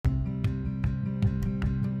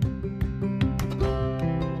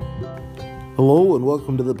Hello and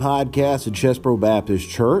welcome to the podcast at Chesbro Baptist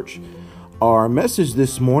Church. Our message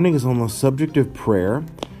this morning is on the subject of prayer,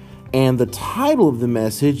 and the title of the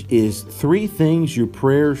message is 3 Things Your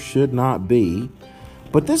Prayer Should Not Be.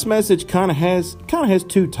 But this message kind of has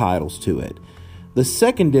 2 titles to it. The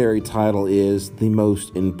secondary title is The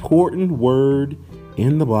Most Important Word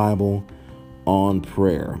in the Bible on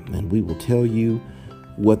Prayer, and we will tell you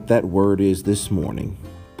what that word is this morning.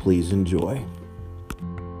 Please enjoy.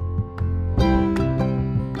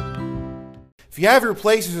 If you have your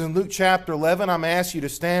places in Luke chapter 11, I'm asking you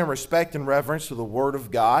to stand in respect and reverence to the Word of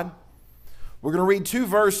God. We're going to read 2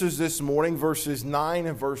 verses this morning, verses 9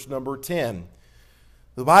 and verse number 10.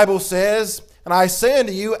 The Bible says, "And I say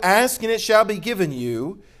unto you, ask and it shall be given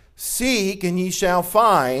you, seek and ye shall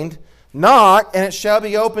find, knock and it shall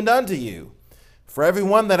be opened unto you. For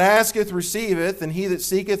everyone that asketh receiveth, and he that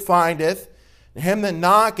seeketh findeth, and him that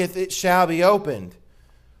knocketh it shall be opened."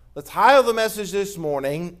 The title of the message this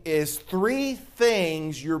morning is 3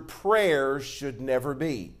 Things Your Prayers Should Never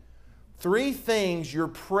Be. 3 things your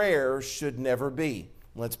prayers should never be.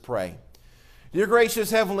 Let's pray. Dear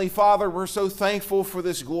gracious Heavenly Father, we're so thankful for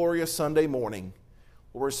this glorious Sunday morning.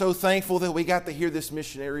 We're so thankful that we got to hear this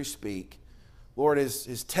missionary speak. Lord,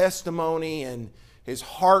 his testimony and his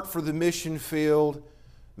heart for the mission field,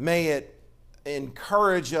 may it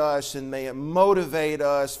encourage us and may it motivate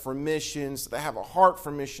us for missions, to have a heart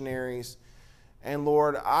for missionaries. And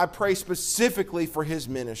Lord, I pray specifically for his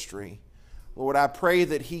ministry. Lord, I pray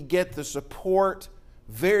that he get the support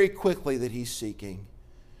very quickly that he's seeking.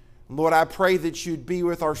 Lord, I pray that you'd be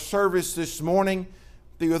with our service this morning,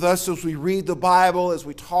 be with us as we read the Bible, as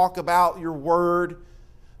we talk about your word.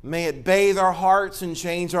 May it bathe our hearts and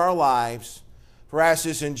change our lives. For I ask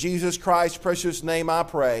this in Jesus Christ's precious name I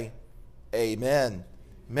pray. Amen.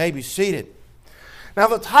 You may be seated. Now,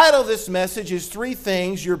 the title of this message is 3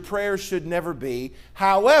 Things Your Prayers Should Never Be.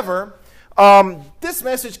 However, this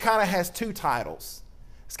message kind of has 2 titles.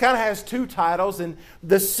 It kind of has 2 titles, and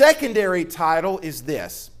the secondary title is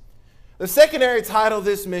this. The secondary title of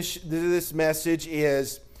this message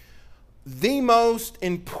is The Most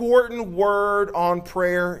Important Word on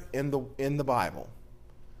Prayer in the Bible.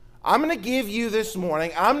 I'm going to give you this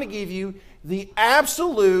morning, the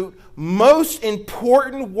absolute most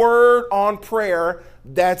important word on prayer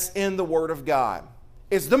that's in the Word of God.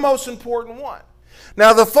 It's the most important one.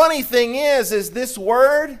 Now, the funny thing is this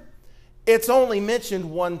word, it's only mentioned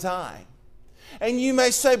 1 time. And you may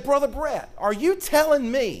say, Brother Brett, are you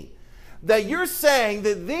telling me that you're saying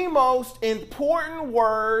that the most important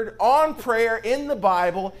word on prayer in the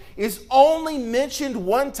Bible is only mentioned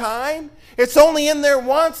 1 time? It's only in there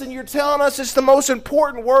once, and you're telling us it's the most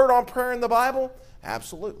important word on prayer in the Bible?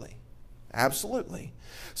 Absolutely. Absolutely.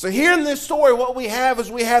 So here in this story, what we have is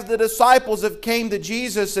we have the disciples that came to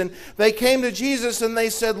Jesus, and they came to Jesus and they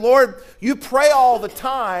said, Lord, you pray all the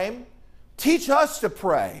time. Teach us to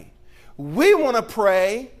pray. We want to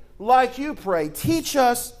pray like you pray. Teach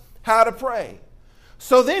us how to pray.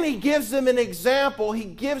 So then he gives them an example. He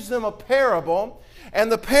gives them a parable. And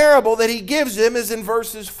the parable that he gives them is in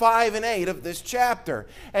verses 5 and 8 of this chapter.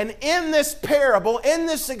 And in this parable, in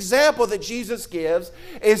this example that Jesus gives,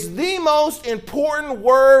 is the most important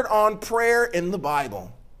word on prayer in the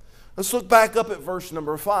Bible. Let's look back up at verse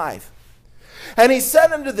number 5. And he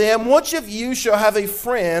said unto them, Which of you shall have a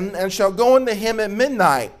friend, and shall go unto him at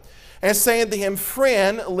midnight, and say unto him,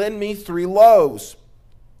 Friend, lend me 3 loaves.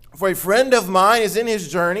 For a friend of mine is in his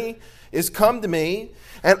journey, is come to me,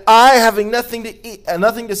 and I having nothing to eat,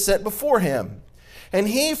 nothing to set before him. And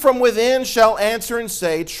he from within shall answer and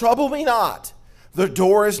say, Trouble me not, the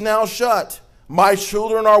door is now shut. My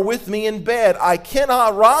children are with me in bed. I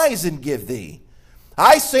cannot rise and give thee.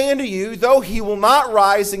 I say unto you, though he will not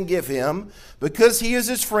rise and give him, because he is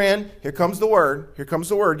his friend, here comes the word,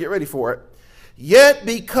 get ready for it. Yet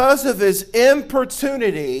because of his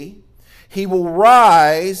importunity, he will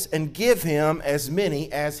rise and give him as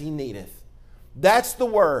many as he needeth. That's the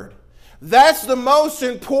word. That's the most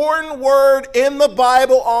important word in the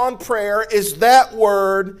Bible on prayer, is that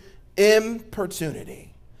word,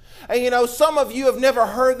 importunity. And you know, some of you have never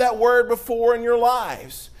heard that word before in your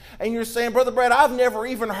lives. And you're saying, Brother Brad, I've never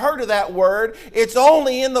even heard of that word. It's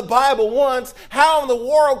only in the Bible once. How in the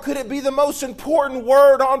world could it be the most important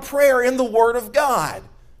word on prayer in the Word of God?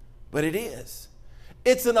 But it is.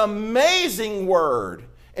 It's an amazing word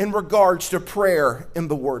in regards to prayer in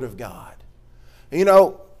the Word of God. You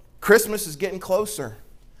know, Christmas is getting closer.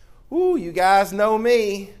 Ooh, you guys know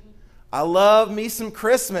me. I love me some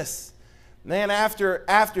Christmas. Man, after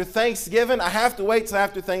Thanksgiving, I have to wait till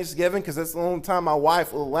after Thanksgiving because that's the only time my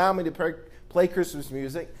wife will allow me to play Christmas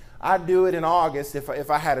music. I'd do it in August if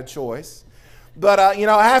I had a choice. But,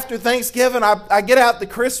 after Thanksgiving, I get out the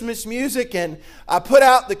Christmas music and I put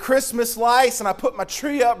out the Christmas lights and I put my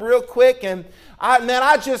tree up real quick. And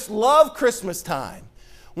I just love Christmas time.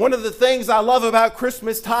 One of the things I love about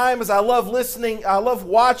Christmas time is I love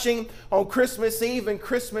watching on Christmas Eve and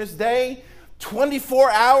Christmas Day, 24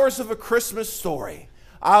 hours of A Christmas Story.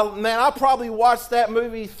 I'll probably watch that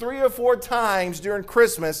movie 3 or 4 times during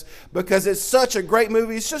Christmas because it's such a great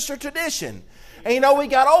movie. It's just a tradition. And we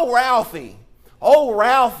got old Ralphie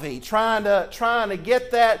trying to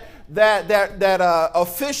get that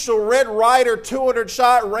official Red Ryder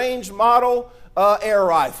 200-shot range model air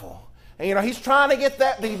rifle. And he's trying to get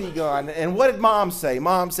that BB gun. And what did Mom say?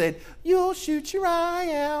 Mom said, "You'll shoot your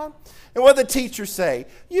eye out." And what did the teacher say?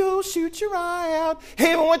 "You'll shoot your eye out."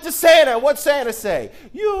 He even went to Santa. What'd Santa say?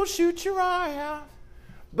 "You'll shoot your eye out."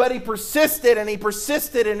 But he persisted and he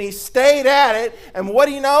persisted and he stayed at it. And what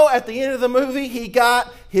do you know? At the end of the movie, he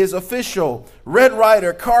got his official Red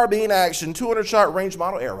Ryder carbine action 200-shot range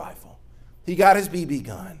model air rifle. He got his BB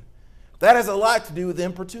gun. That has a lot to do with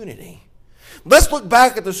importunity. Let's look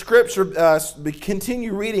back at the scripture,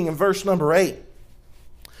 continue reading in verse number 8.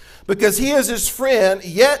 Because he is his friend,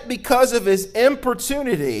 yet because of his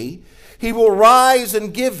importunity, he will rise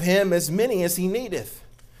and give him as many as he needeth.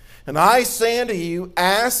 And I say unto you,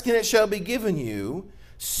 ask and it shall be given you,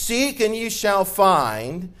 seek and ye shall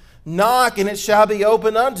find, knock and it shall be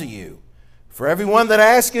opened unto you. For everyone that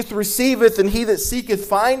asketh receiveth, and he that seeketh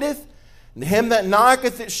findeth, and to him that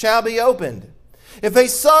knocketh it shall be opened. If a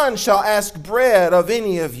son shall ask bread of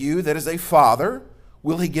any of you that is a father,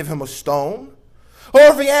 will he give him a stone? Or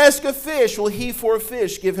if he ask a fish, will he for a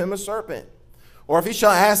fish give him a serpent? Or if he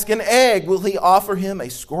shall ask an egg, will he offer him a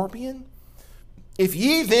scorpion? If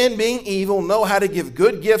ye then, being evil, know how to give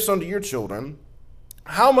good gifts unto your children,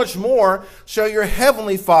 how much more shall your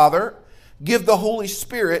heavenly Father give the Holy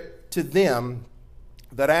Spirit to them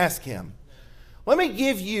that ask him? Let me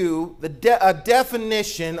give you a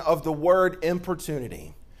definition of the word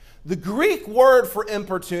importunity. The Greek word for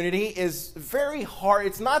importunity is very hard.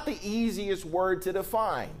 It's not the easiest word to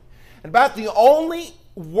define. And about the only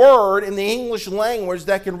word in the English language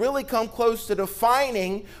that can really come close to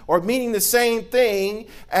defining or meaning the same thing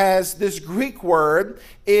as this Greek word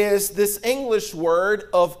is this English word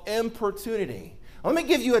of importunity. Let me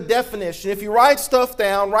give you a definition. If you write stuff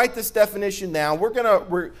down, write this definition down. We're going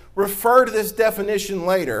to refer to this definition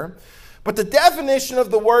later. But the definition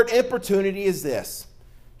of the word importunity is this: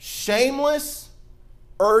 shameless,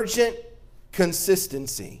 urgent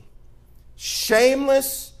consistency.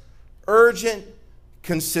 Shameless, urgent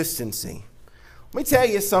consistency. Let me tell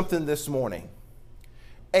you something this morning.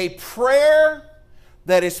 A prayer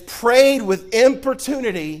that is prayed with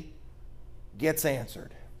importunity gets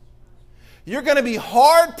answered. You're going to be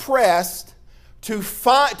hard pressed to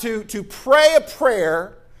pray a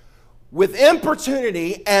prayer with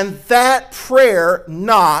importunity and that prayer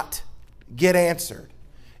not get answered.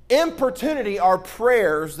 Importunity are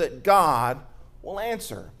prayers that God will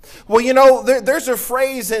answer. Well, there's a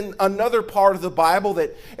phrase in another part of the Bible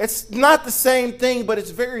that it's not the same thing, but it's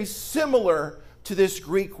very similar to this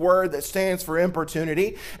Greek word that stands for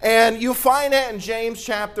importunity. And you'll find that in James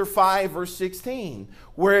chapter 5, verse 16,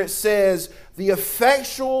 where it says, the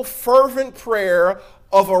effectual, fervent prayer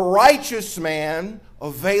of a righteous man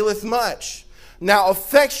availeth much. Now,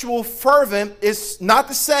 effectual, fervent is not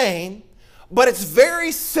the same, but it's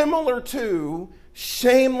very similar to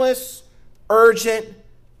shameless, urgent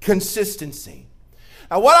consistency.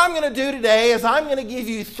 Now, what I'm going to do today is I'm going to give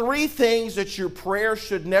you 3 things that your prayer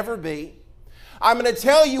should never be. I'm going to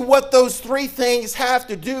tell you what those 3 things have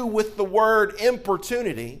to do with the word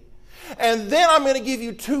importunity. And then I'm going to give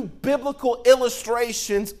you 2 biblical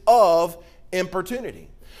illustrations of importunity.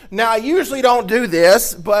 Now, I usually don't do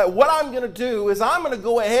this, but what I'm going to do is I'm going to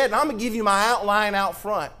go ahead and I'm going to give you my outline out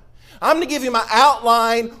front. I'm going to give you my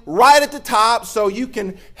outline right at the top so you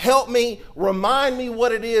can help me, remind me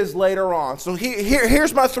what it is later on. So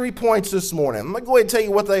here's my 3 points this morning. I'm going to go ahead and tell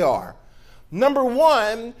you what they are. Number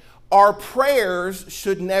 1, our prayers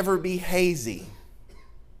should never be hazy.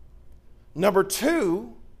 Number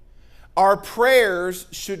 2, our prayers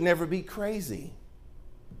should never be crazy.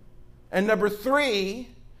 And number 3,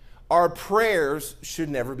 our prayers should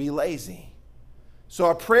never be lazy. So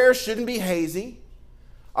our prayers shouldn't be hazy.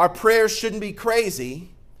 Our prayers shouldn't be crazy,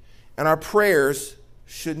 and our prayers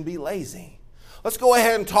shouldn't be lazy. Let's go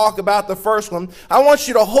ahead and talk about the first one. I want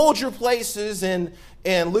you to hold your places in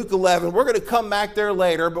Luke 11. We're going to come back there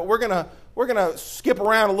later, but we're going to skip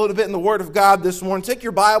around a little bit in the Word of God this morning. Take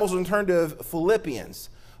your Bibles and turn to Philippians,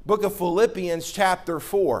 book of Philippians chapter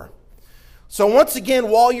 4. So once again,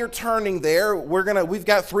 while you're turning there, we've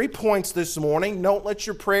got 3 points this morning. Don't let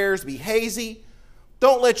your prayers be hazy.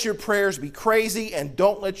 Don't let your prayers be crazy. And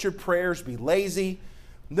don't let your prayers be lazy.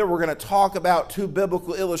 Then we're going to talk about 2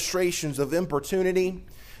 biblical illustrations of importunity.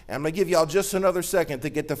 And I'm going to give y'all just another second to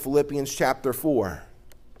get to Philippians chapter 4.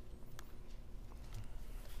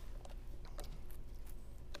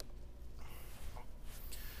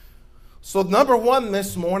 So number 1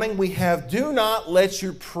 this morning, we have do not let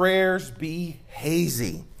your prayers be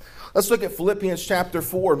hazy. Let's look at Philippians chapter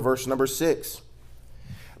 4 and verse number 6.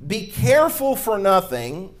 Be careful for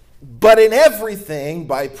nothing, but in everything,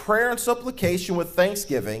 by prayer and supplication with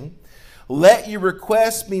thanksgiving, let your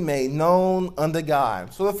requests be made known unto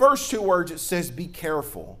God. So the first 2 words, it says be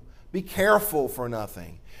careful. Be careful for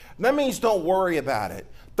nothing. That means don't worry about it.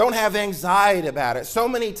 Don't have anxiety about it. So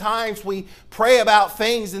many times we pray about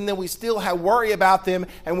things and then we still worry about them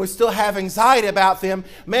and we still have anxiety about them.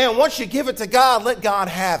 Man, once you give it to God, let God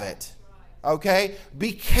have it. Okay?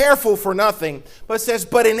 Be careful for nothing. But it says,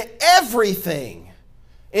 but in everything,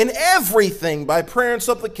 by prayer and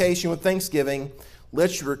supplication with thanksgiving,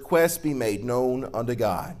 let your requests be made known unto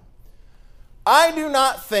God. I do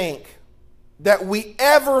not think that we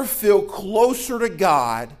ever feel closer to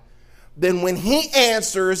God than when He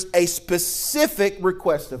answers a specific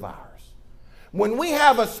request of ours. When we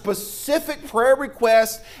have a specific prayer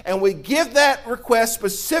request and we give that request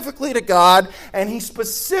specifically to God and He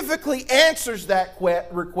specifically answers that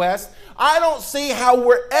request, I don't see how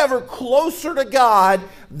we're ever closer to God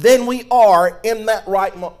than we are in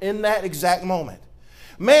that exact moment.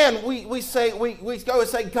 Man, we go and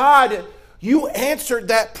say, God, you answered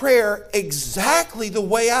that prayer exactly the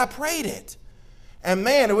way I prayed it. And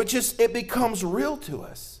man, it becomes real to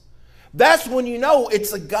us. That's when you know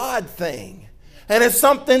it's a God thing. And it's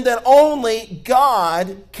something that only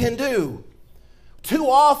God can do. Too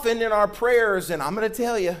often in our prayers, and I'm going to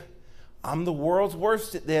tell you, I'm the world's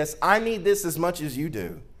worst at this. I need this as much as you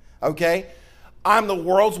do. Okay? I'm the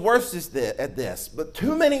world's worst at this. But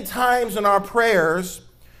too many times in our prayers,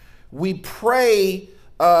 we pray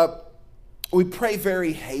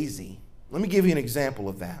very hazy. Let me give you an example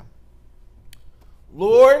of that.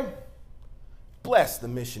 Lord, bless the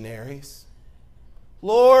missionaries.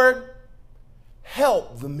 Lord,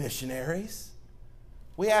 help the missionaries.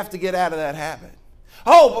 We have to get out of that habit.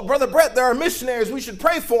 Oh, but Brother Brett, there are missionaries. We should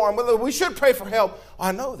pray for them. We should pray for help.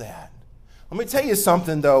 I know that. Let me tell you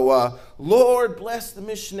something, though. Lord, bless the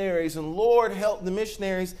missionaries and Lord, help the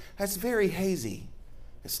missionaries. That's very hazy.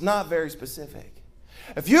 It's not very specific.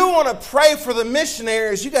 If you want to pray for the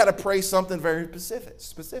missionaries, you got to pray something very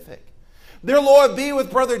specific. Dear Lord, be with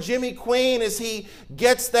Brother Jimmy Queen as he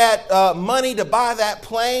gets that money to buy that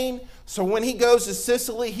plane. So when he goes to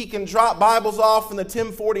Sicily, he can drop Bibles off in the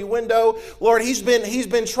 1040 window. Lord, he's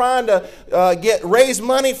been trying to raise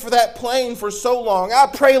money for that plane for so long. I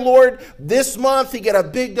pray, Lord, this month he get a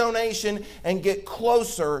big donation and get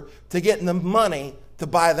closer to getting the money to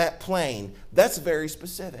buy that plane. That's very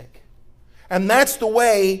specific. And that's the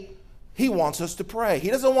way He wants us to pray. He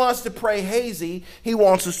doesn't want us to pray hazy. He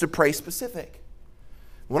wants us to pray specific.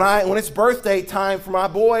 When it's birthday time for my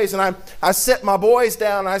boys and I sit my boys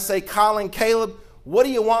down and I say, Colin, Caleb, what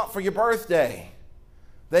do you want for your birthday?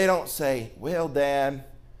 They don't say, well, Dad,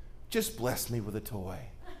 just bless me with a toy.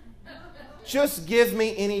 Just give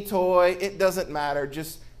me any toy. It doesn't matter.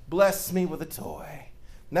 Just bless me with a toy.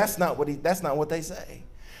 And that's not what they say.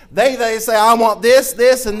 They say, I want this,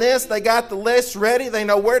 this, and this. They got the list ready. They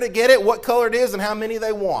know where to get it, what color it is, and how many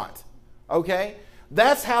they want. Okay?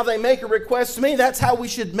 That's how they make a request to me. That's how we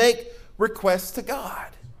should make requests to God.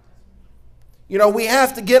 You know, we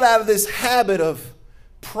have to get out of this habit of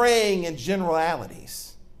praying in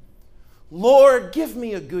generalities. Lord, give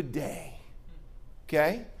me a good day.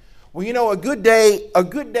 Okay? Well, you know, a good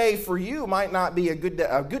day for you might not be a good day.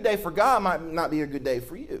 A good day for God might not be a good day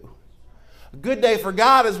for you. A good day for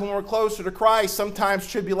God is when we're closer to Christ. Sometimes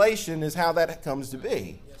tribulation is how that comes to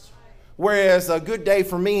be. Whereas a good day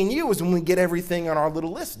for me and you is when we get everything on our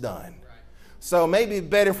little list done. So maybe it's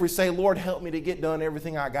better if we say, Lord, help me to get done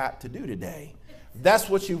everything I got to do today. If that's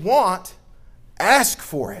what you want, ask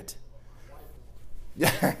for it.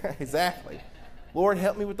 Yeah, exactly. Lord,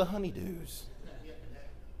 help me with the honeydews.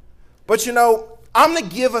 But you know, I'm going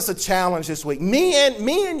to give us a challenge this week. Me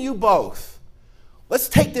and you both. Let's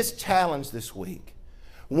take this challenge this week.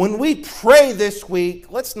 When we pray this week,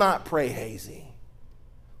 let's not pray hazy.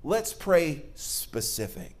 Let's pray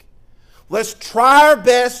specific. Let's try our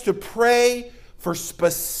best to pray for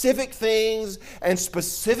specific things and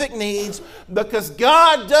specific needs, because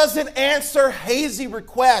God doesn't answer hazy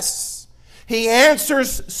requests. He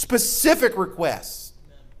answers specific requests.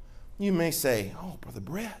 You may say, oh, Brother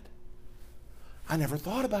Brett, I never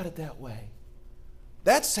thought about it that way.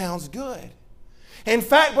 That sounds good. In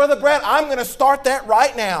fact, Brother Brett, I'm going to start that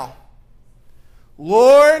right now.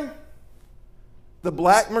 Lord, the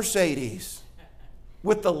black Mercedes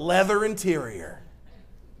with the leather interior.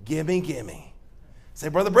 Gimme, gimme. Say,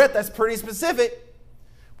 Brother Brett, that's pretty specific.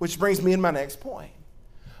 Which brings me to my next point.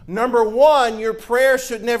 Number one, your prayer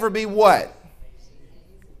should never be what?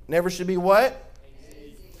 Never should be what?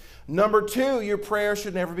 Number two, your prayer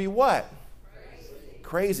should never be what?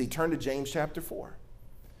 Crazy. Turn to James chapter 4.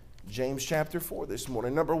 James chapter 4 this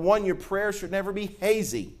morning. Number one, your prayer should never be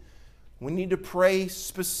hazy. We need to pray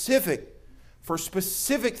for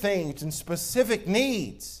specific things and specific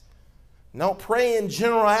needs. Don't pray in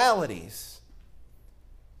generalities.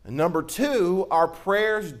 And number two, our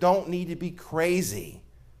prayers don't need to be crazy.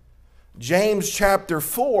 James chapter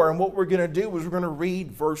 4, and what we're going to do is we're going to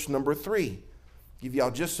read verse number 3. Give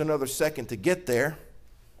y'all just another second to get there.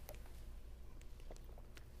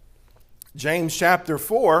 James chapter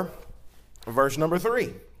 4, verse number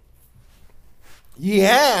 3. Ye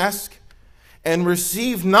ask and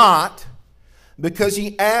receive not, because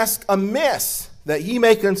ye ask amiss, that ye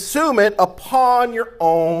may consume it upon your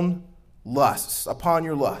own lusts, upon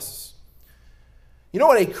your lusts. You know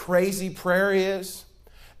what a crazy prayer is?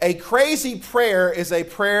 A crazy prayer is a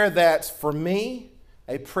prayer that's for me,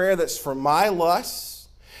 a prayer that's for my lusts.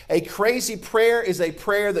 A crazy prayer is a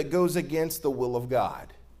prayer that goes against the will of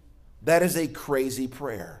God. That is a crazy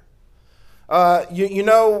prayer. You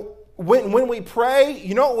know, when we pray,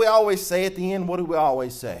 you know what we always say at the end? What do we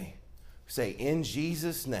always say? We say, in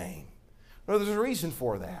Jesus' name. No, there's a reason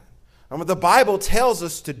for that. The Bible tells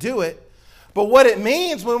us to do it. But what it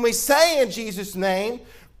means when we say in Jesus' name,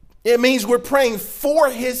 it means we're praying for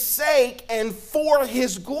His sake and for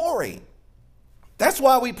His glory. That's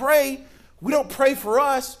why we pray. We don't pray for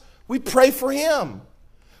us. We pray for Him.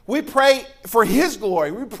 We pray for His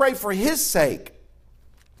glory. We pray for His sake.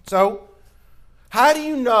 So, how do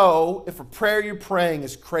you know if a prayer you're praying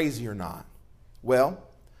is crazy or not? Well,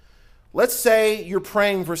 let's say you're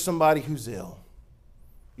praying for somebody who's ill.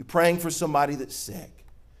 You're praying for somebody that's sick.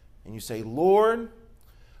 And you say, Lord,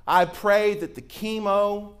 I pray that the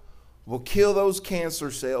chemo will kill those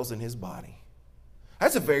cancer cells in his body.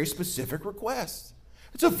 That's a very specific request.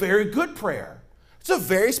 It's a very good prayer. It's a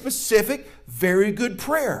very specific, very good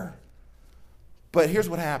prayer. But here's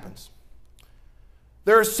what happens.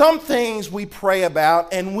 There are some things we pray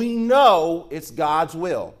about and we know it's God's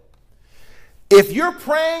will. If you're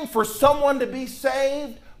praying for someone to be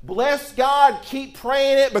saved, bless God, keep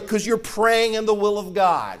praying it because you're praying in the will of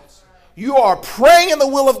God. You are praying in the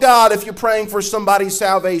will of God if you're praying for somebody's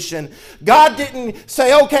salvation. God didn't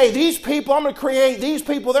say, okay, these people, I'm going to create these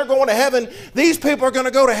people, they're going to heaven. These people are going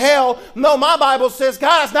to go to hell. No, my Bible says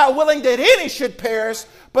God is not willing that any should perish,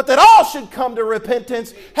 but that all should come to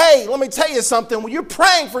repentance. Hey, let me tell you something. When you're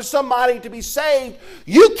praying for somebody to be saved,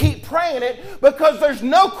 you keep praying it because there's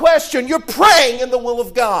no question you're praying in the will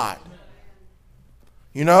of God.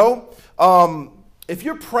 You know, if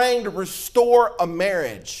you're praying to restore a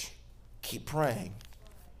marriage, keep praying.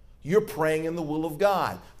 You're praying in the will of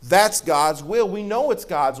God. That's God's will. We know it's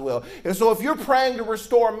God's will. And so if you're praying to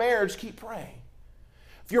restore marriage, keep praying.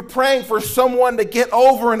 If you're praying for someone to get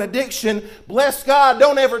over an addiction, bless God,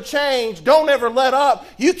 don't ever change, don't ever let up.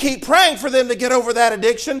 You keep praying for them to get over that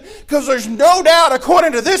addiction because there's no doubt,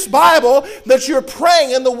 according to this Bible, that you're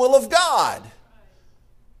praying in the will of God.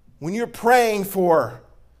 When you're praying for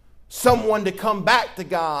someone to come back to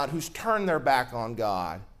God who's turned their back on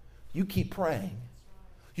God, you keep praying.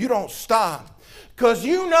 You don't stop. Because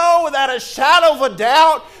you know without a shadow of a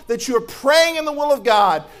doubt that you're praying in the will of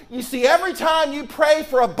God. You see, every time you pray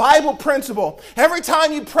for a Bible principle, every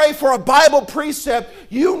time you pray for a Bible precept,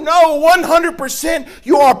 you know 100%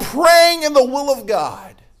 you are praying in the will of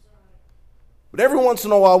God. But every once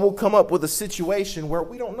in a while we'll come up with a situation where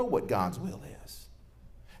we don't know what God's will is.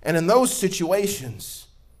 And in those situations,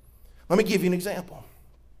 let me give you an example.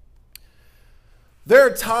 There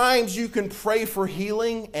are times you can pray for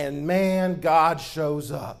healing and man, God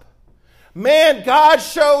shows up. Man, God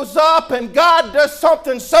shows up and God does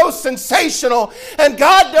something so sensational and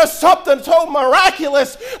God does something so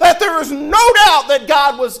miraculous that there is no doubt that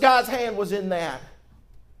God's hand was in that.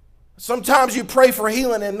 Sometimes you pray for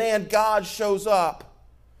healing and man, God shows up.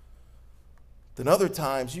 Then other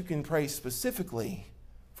times you can pray specifically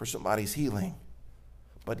for somebody's healing.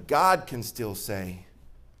 But God can still say,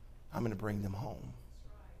 I'm going to bring them home.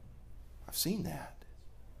 I've seen that.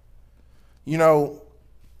 You know,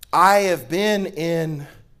 I went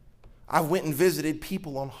and visited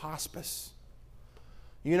people on hospice.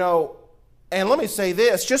 You know, And let me say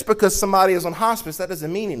this, just because somebody is on hospice, that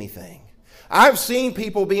doesn't mean anything. I've seen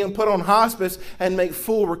people being put on hospice and make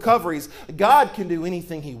full recoveries. God can do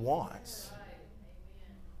anything he wants.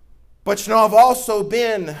 But I've also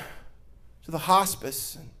been to the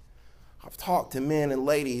hospice, and I've talked to men and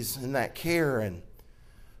ladies in that care and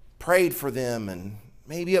prayed for them, and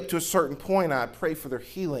maybe up to a certain point I pray for their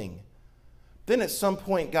healing. Then at some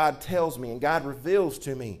point God tells me and God reveals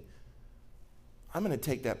to me, I'm going to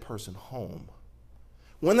take that person home.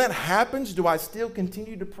 When that happens, do I still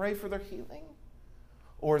continue to pray for their healing?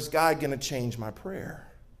 Or is God going to change my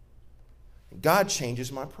prayer? God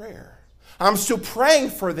changes my prayer. I'm still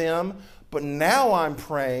praying for them, but now I'm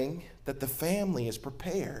praying that the family is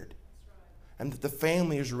prepared and that the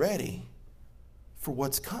family is ready for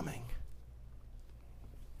what's coming.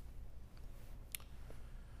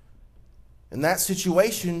 In that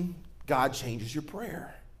situation, God changes your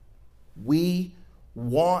prayer. We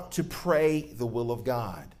want to pray the will of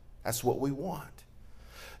God. That's what we want.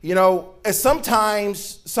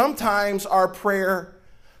 Sometimes our prayer,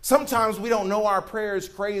 sometimes we don't know our prayer is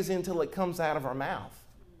crazy until it comes out of our mouth.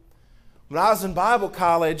 When I was in Bible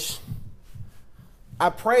college, I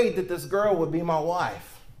prayed that this girl would be my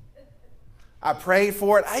wife. I prayed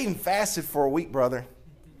for it. I even fasted for a week, brother.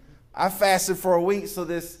 I fasted for a week so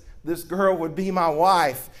this girl would be my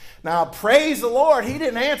wife. Now, praise the Lord, he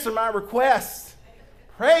didn't answer my request.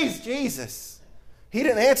 Praise Jesus. He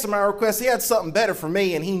didn't answer my request. He had something better for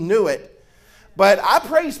me, and he knew it. But I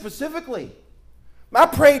prayed specifically. I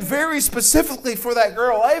prayed very specifically for that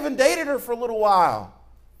girl. I even dated her for a little while.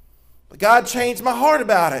 But God changed my heart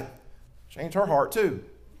about it. Changed her heart too.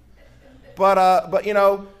 But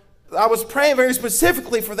I was praying very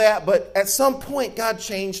specifically for that, but at some point God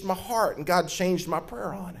changed my heart and God changed my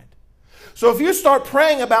prayer on it. So if you start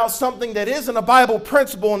praying about something that isn't a Bible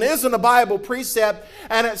principle and isn't a Bible precept,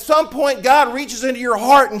 and at some point God reaches into your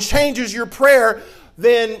heart and changes your prayer,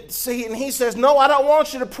 then and he says, no, I don't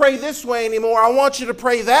want you to pray this way anymore. I want you to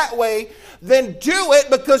pray that way. Then do it,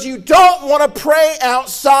 because you don't want to pray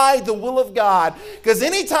outside the will of God. Because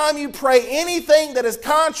anytime you pray anything that is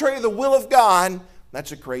contrary to the will of God,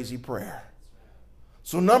 that's a crazy prayer.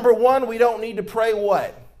 So number one, we don't need to pray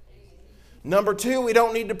what? Number two, we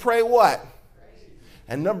don't need to pray what?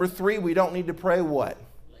 And number three, we don't need to pray what?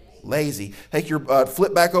 Lazy. Take your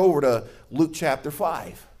flip back over to Luke chapter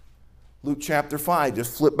 5. Luke chapter 5.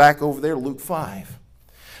 Just flip back over there to Luke 5.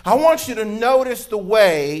 I want you to notice the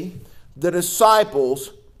way the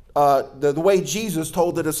disciples, the way Jesus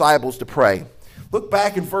told the disciples to pray. Look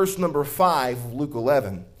back in verse number 5 of Luke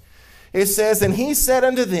 11. It says, and he said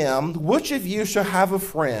unto them, which of you shall have a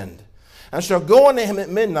friend, and shall go unto him at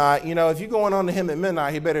midnight? If you're going unto him at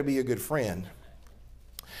midnight, he better be a good friend.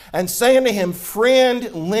 And say unto him,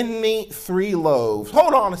 friend, lend me 3 loaves.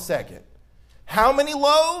 Hold on a second. How many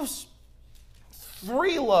loaves?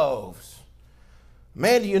 3 loaves.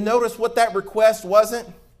 Man, do you notice what that request wasn't?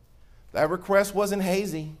 That request wasn't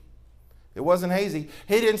hazy. It wasn't hazy.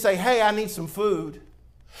 He didn't say, hey, I need some food.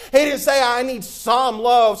 He didn't say, I need some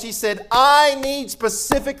loaves. He said, I need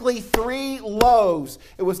specifically 3 loaves.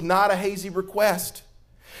 It was not a hazy request.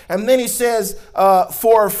 And then he says,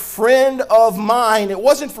 for a friend of mine. It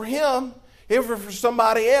wasn't for him. It was for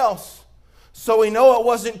somebody else. So we know it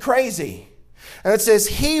wasn't crazy. And it says,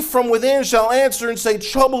 he from within shall answer and say,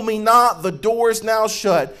 trouble me not, the door is now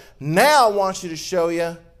shut. Now I want you to show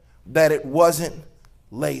you that it wasn't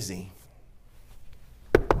lazy.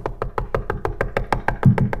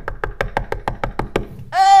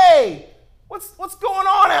 Hey, what's going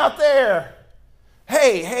on out there?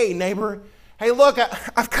 Hey, neighbor. Hey, look,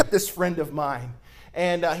 I've got this friend of mine,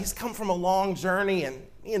 and he's come from a long journey, and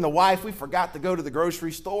me and the wife, we forgot to go to the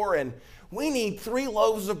grocery store, and we need 3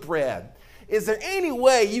 loaves of bread. Is there any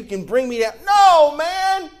way you can bring me that? No,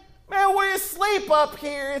 man. Man, we're asleep up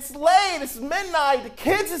here. It's late. It's midnight. The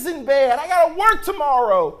kids is in bed. I got to work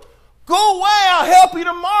tomorrow. Go away. I'll help you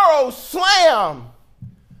tomorrow. Slam.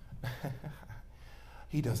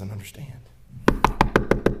 He doesn't understand.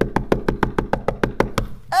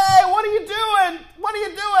 Hey, what are you doing? What are you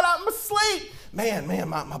doing? I'm asleep. Man,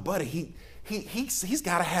 my buddy, he's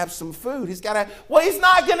got to have some food. He's not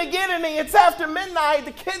going to get any. It's after midnight.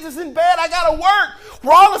 The kids is in bed. I got to work.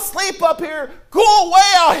 We're all asleep up here. Go away.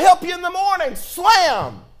 I'll help you in the morning.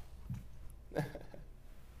 Slam.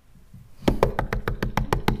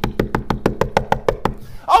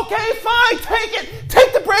 Okay, fine. Take it.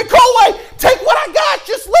 Take the bread. Go away. Take what I got.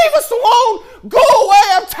 Just leave us alone. Go away.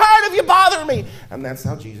 I'm tired of you bothering me. And that's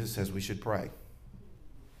how Jesus says we should pray.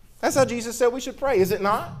 That's how Jesus said we should pray, is it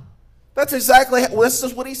not? This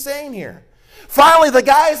is what he's saying here. Finally, the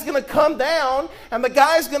guy's going to come down, and the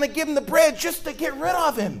guy's going to give him the bread just to get rid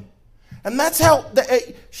of him. And that's how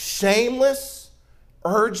shameless,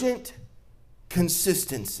 urgent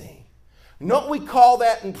consistency. You know what we call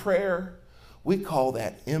that in prayer? We call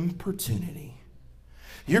that importunity.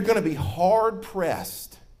 You're going to be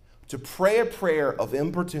hard-pressed to pray a prayer of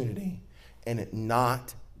importunity and it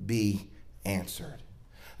not be answered.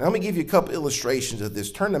 Now, let me give you a couple illustrations of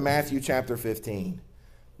this. Turn to Matthew chapter 15.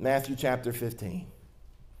 Matthew chapter 15.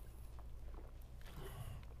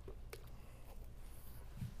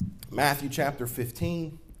 Matthew chapter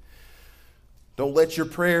 15. Don't let your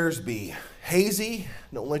prayers be hazy.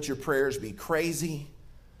 Don't let your prayers be crazy.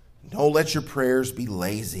 Don't let your prayers be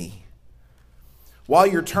lazy. While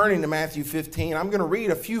you're turning to Matthew 15, I'm going to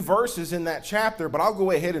read a few verses in that chapter, but I'll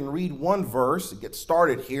go ahead and read one verse to get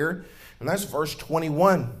started here, and that's verse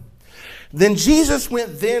 21. Then Jesus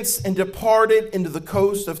went thence and departed into the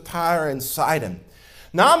coast of Tyre and Sidon.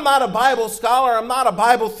 Now, I'm not a Bible scholar, I'm not a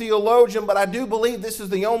Bible theologian, but I do believe this is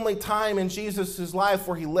the only time in Jesus' life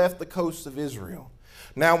where he left the coast of Israel.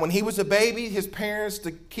 Now, when he was a baby, his parents,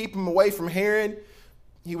 to keep him away from Herod,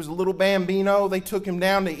 he was a little bambino, they took him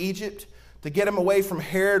down to Egypt to get him away from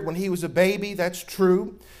Herod when he was a baby. That's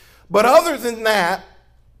true. But other than that,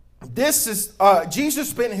 Jesus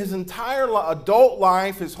spent his entire adult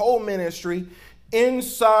life, his whole ministry,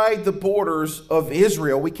 inside the borders of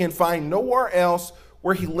Israel. We can find nowhere else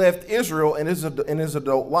where he left Israel in his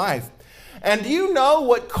adult life. And do you know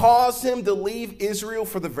what caused him to leave Israel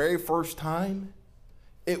for the very first time?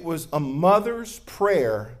 It was a mother's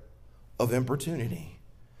prayer of importunity.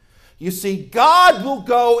 You see, God will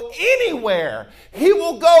go anywhere. He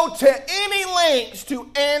will go to any lengths to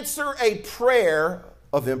answer a prayer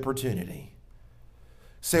of importunity.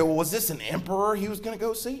 Say, well, was this an emperor he was going to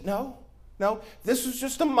go see? No. This was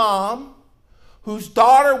just a mom whose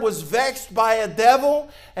daughter was vexed by a devil,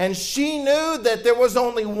 and she knew that there was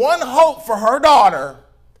only one hope for her daughter,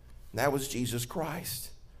 and that was Jesus Christ.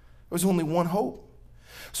 There was only one hope.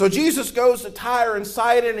 So Jesus goes to Tyre and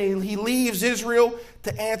Sidon, and he leaves Israel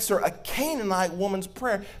to answer a Canaanite woman's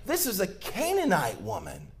prayer. This is a Canaanite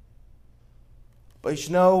woman. But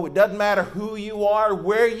you know, it doesn't matter who you are,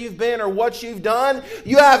 where you've been, or what you've done.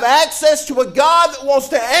 You have access to a God that wants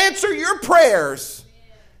to answer your prayers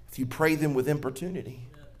if you pray them with importunity.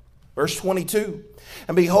 Verse 22,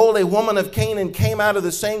 and behold, a woman of Canaan came out of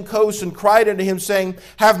the same coast and cried unto him, saying,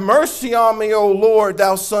 have mercy on me, O Lord,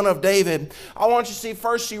 thou son of David. I want you to see,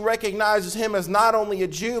 first she recognizes him as not only a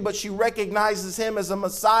Jew, but she recognizes him as a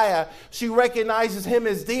Messiah. She recognizes him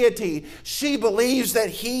as deity. She believes that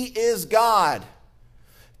he is God.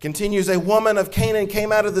 Continues, a woman of Canaan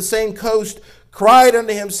came out of the same coast, cried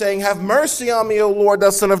unto him, saying, have mercy on me, O Lord,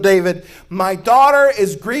 thou son of David. My daughter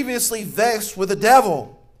is grievously vexed with the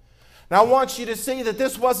devil. Now, I want you to see that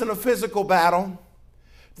this wasn't a physical battle.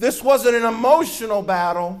 This wasn't an emotional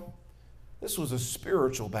battle. This was a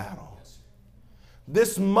spiritual battle.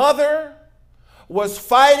 This mother was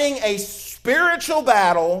fighting a spiritual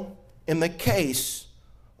battle in the case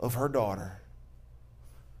of her daughter.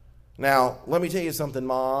 Now, let me tell you something,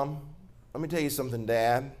 Mom. Let me tell you something,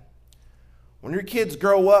 Dad. When your kids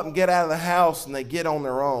grow up and get out of the house and they get on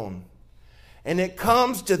their own, and it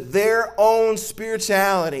comes to their own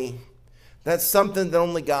spirituality, that's something that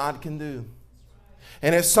only God can do.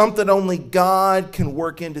 And it's something only God can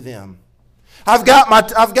work into them. I've got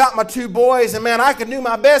my two boys, and man, I can do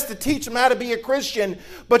my best to teach them how to be a Christian.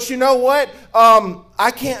 But you know what?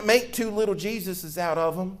 I can't make two little Jesuses out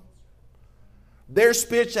of them. Their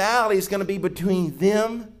spirituality is going to be between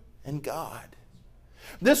them and God.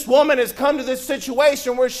 This woman has come to this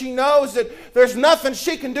situation where she knows that there's nothing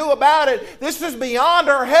she can do about it. This is beyond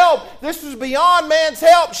her help. This is beyond man's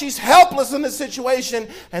help. She's helpless in this situation,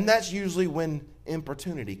 and that's usually when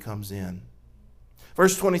importunity comes in.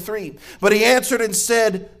 Verse 23, but he answered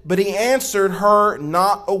her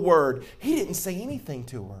not a word. He didn't say anything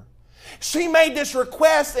to her. She made this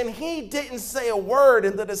request, and he didn't say a word.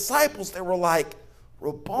 And the disciples, they were like,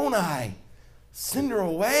 Rabboni, send her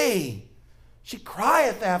away. She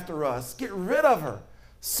crieth after us. Get rid of her.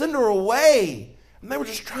 Send her away. And they were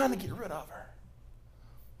just trying to get rid of her.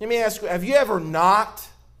 Let me ask you, have you ever knocked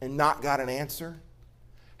and not got an answer?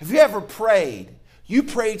 Have you ever prayed? You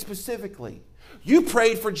prayed specifically. You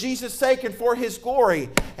prayed for Jesus' sake and for his glory,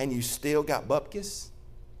 and you still got bupkis?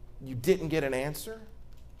 You didn't get an answer?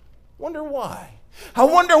 Wonder why? I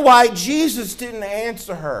wonder why Jesus didn't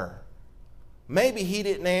answer her. Maybe he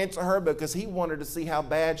didn't answer her because he wanted to see how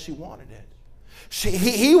bad she wanted it.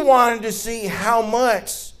 He wanted to see how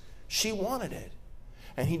much she wanted it.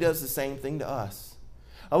 And he does the same thing to us.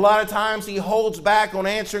 A lot of times he holds back on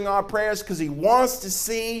answering our prayers because he wants to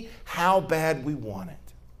see how bad we want it.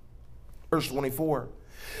 Verse 24.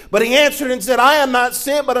 But he answered and said, I am not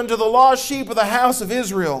sent but unto the lost sheep of the house of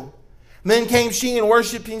Israel. And then came she and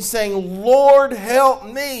worshipped him, saying, Lord, help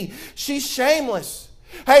me. She's shameless.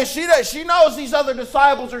 Hey, she knows these other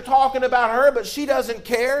disciples are talking about her, but she doesn't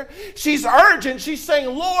care. She's urgent. She's saying,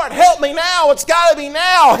 Lord, help me now. It's got to be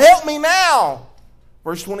now. Help me now.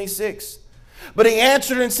 Verse 26. But he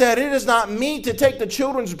answered and said, it is not meet to take the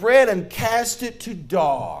children's bread and cast it to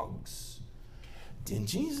dogs. Didn't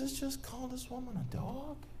Jesus just call this woman a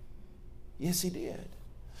dog? Yes, he did.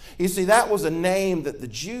 You see, that was a name that the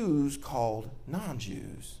Jews called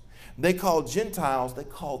non-Jews. They called Gentiles, they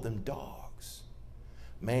called them dogs.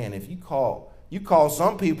 Man, if you call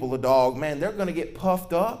some people a dog, man, they're going to get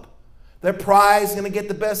puffed up. Their pride is going to get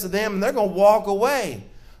the best of them, and they're going to walk away.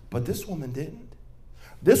 But this woman didn't.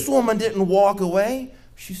 This woman didn't walk away.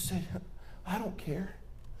 She said, I don't care.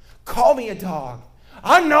 Call me a dog.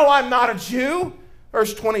 I know I'm not a Jew.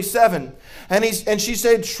 Verse 27, and she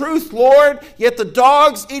said, truth, Lord, yet the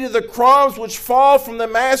dogs eat of the crumbs which fall from the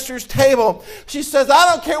master's table. She says, I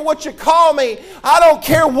don't care what you call me. I don't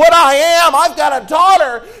care what I am. I've got a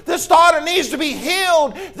daughter. This daughter needs to be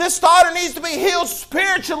healed. This daughter needs to be healed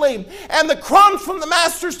spiritually. And the crumbs from the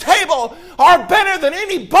master's table are better than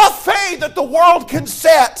any buffet that the world can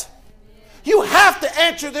set. You have to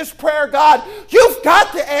answer this prayer, God. You've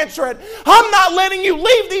got to answer it. I'm not letting you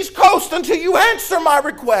leave these coasts until you answer my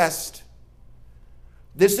request.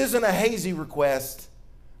 This isn't a hazy request.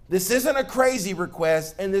 This isn't a crazy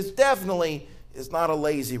request. And this definitely is not a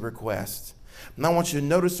lazy request. And I want you to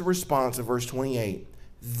notice the response of verse 28.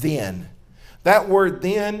 Then. That word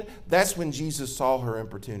then, that's when Jesus saw her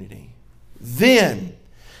importunity. Then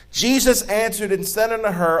Jesus answered and said unto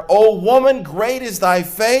her, O woman, great is thy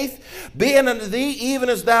faith, be it unto thee even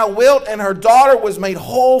as thou wilt. And her daughter was made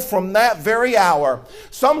whole from that very hour.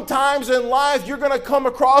 Sometimes in life you're going to come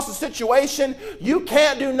across a situation you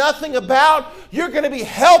can't do nothing about. You're going to be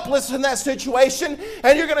helpless in that situation,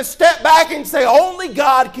 and you're going to step back and say, only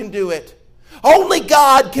God can do it. Only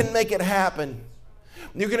God can make it happen.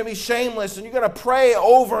 You're going to be shameless, and you're going to pray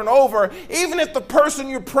over and over. Even if the person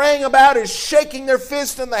you're praying about is shaking their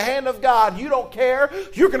fist in the hand of God, you don't care.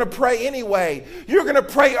 You're going to pray anyway. You're going to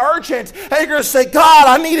pray urgent, and you're going to say, God,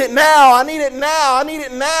 I need it now. I need it now. I need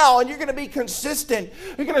it now. And you're going to be consistent.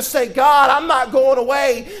 You're going to say, God, I'm not going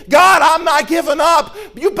away. God, I'm not giving up.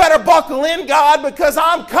 You better buckle in, God, because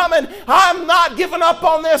I'm coming. I'm not giving up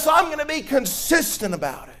on this. I'm going to be consistent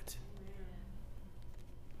about it.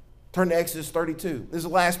 Turn to Exodus 32. This is the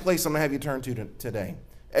last place I'm going to have you turn to today.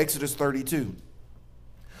 Exodus 32.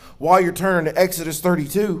 While you're turning to Exodus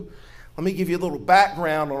 32, let me give you a little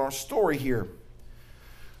background on our story here.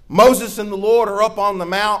 Moses and the Lord are up on the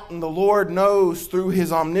mount, and the Lord knows through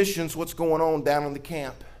his omniscience what's going on down in the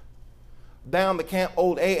camp. Down the camp,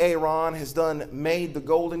 old Aaron has made the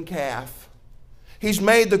golden calf. He's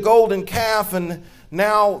made the golden calf, and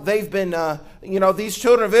now they've been, these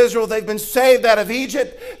children of Israel, they've been saved out of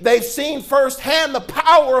Egypt. They've seen firsthand the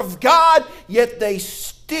power of God, yet they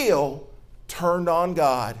still turned on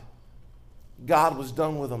God. God was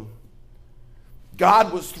done with them.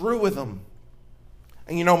 God was through with them.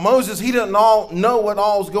 And Moses, he didn't know what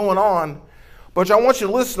all's going on, but I want you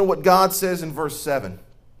to listen to what God says in verse 7.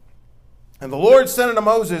 And the Lord said unto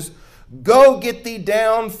Moses, go get thee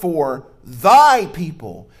down for thy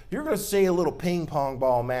people. You're going to see a little ping pong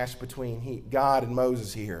ball match between God and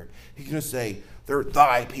Moses here. He's going to say, they're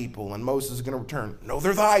thy people. And Moses is going to return, no,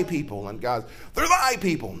 they're thy people. And God, they're thy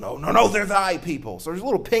people. No, they're thy people. So there's a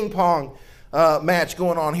little ping pong match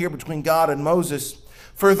going on here between God and Moses.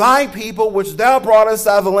 For thy people, which thou broughtest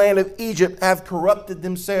out of the land of Egypt, have corrupted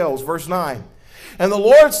themselves. Verse 9. And the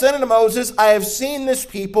Lord said unto Moses, I have seen this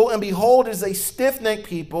people, and behold, it is a stiff-necked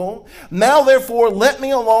people. Now therefore let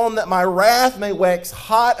me alone, that my wrath may wax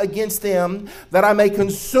hot against them, that I may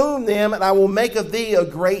consume them, and I will make of thee a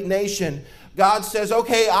great nation. God says,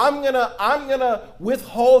 okay, I'm gonna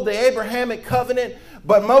withhold the Abrahamic covenant,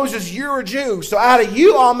 but Moses, you're a Jew, so out of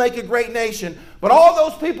you I'll make a great nation. But all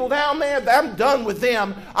those people down there, I'm done with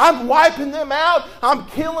them. I'm wiping them out. I'm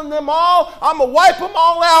killing them all. I'm going to wipe them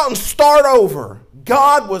all out and start over.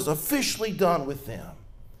 God was officially done with them.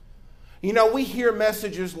 We hear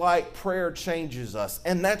messages like prayer changes us,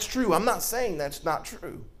 and that's true. I'm not saying that's not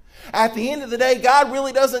true. At the end of the day, God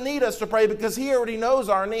really doesn't need us to pray because He already knows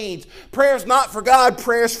our needs. Prayer's not for God,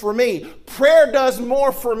 prayer's for me. Prayer does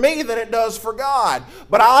more for me than it does for God.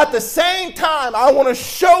 But at the same time, I want to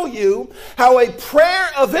show you how a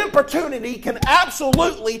prayer of importunity can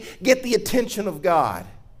absolutely get the attention of God.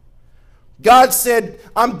 God said,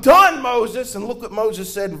 I'm done, Moses. And look what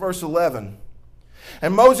Moses said in verse 11.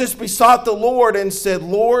 And Moses besought the Lord and said,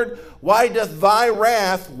 Lord, why doth thy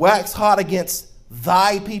wrath wax hot against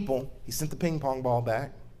thy people? He sent the ping pong ball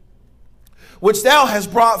back. Which thou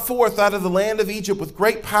hast brought forth out of the land of Egypt with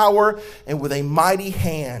great power and with a mighty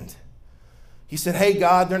hand. He said, hey,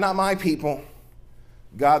 God, they're not my people.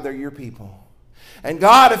 God, they're your people. And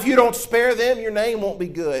God, if you don't spare them, your name won't be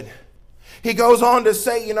good. He goes on to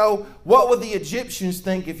say, you know, what would the Egyptians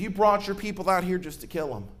think if you brought your people out here just to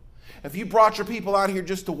kill them? If you brought your people out here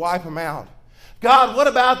just to wipe them out? God, what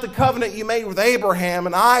about the covenant you made with Abraham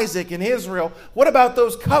and Isaac and Israel? What about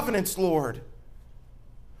those covenants, Lord?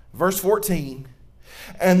 Verse 14,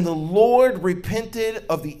 and the Lord repented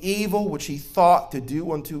of the evil which he thought to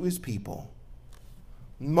do unto his people.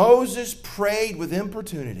 Moses prayed with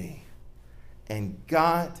importunity and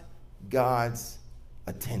got God's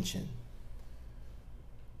attention.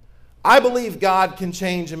 I believe God can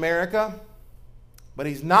change America, but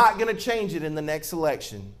he's not going to change it in the next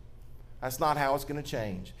election. That's not how it's going to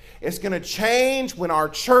change. It's going to change when our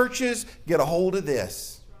churches get a hold of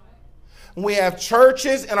this. When we have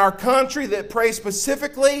churches in our country that pray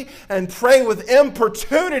specifically and pray with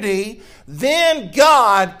importunity, then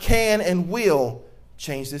God can and will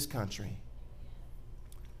change this country.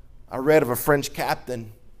 I read of a French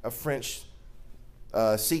captain, a French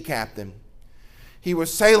sea captain. He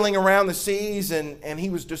was sailing around the seas and he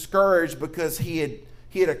was discouraged because he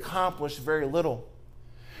had accomplished very little.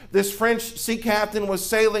 This French sea captain was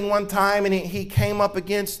sailing one time and he came up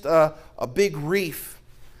against a big reef.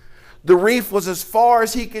 The reef was as far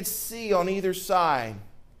as he could see on either side.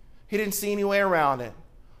 He didn't see any way around it.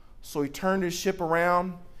 So he turned his ship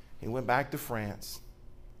around and went back to France.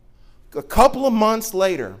 A couple of months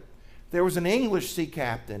later, there was an English sea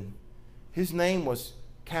captain. His name was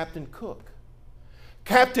Captain Cook.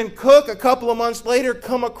 Captain Cook, a couple of months later,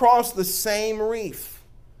 come across the same reef.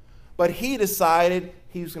 But he decided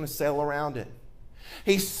he was going to sail around it.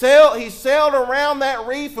 He sailed around that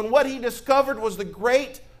reef, and what he discovered was the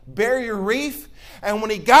Great Barrier Reef. And when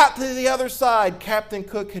he got to the other side, Captain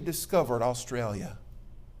Cook had discovered Australia.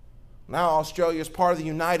 Now Australia is part of the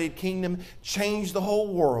United Kingdom, changed the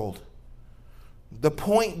whole world. The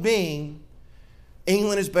point being,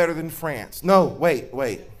 England is better than France. No, wait.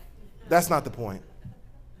 That's not the point.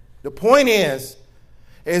 The point is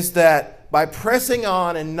that by pressing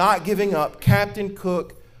on and not giving up, Captain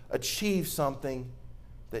Cook achieved something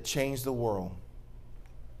that changed the world.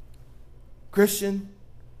 Christian,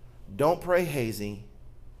 don't pray hazy.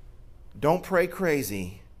 Don't pray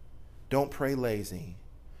crazy. Don't pray lazy.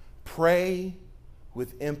 Pray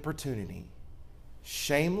with importunity.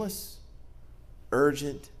 Shameless,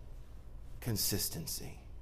 urgent consistency.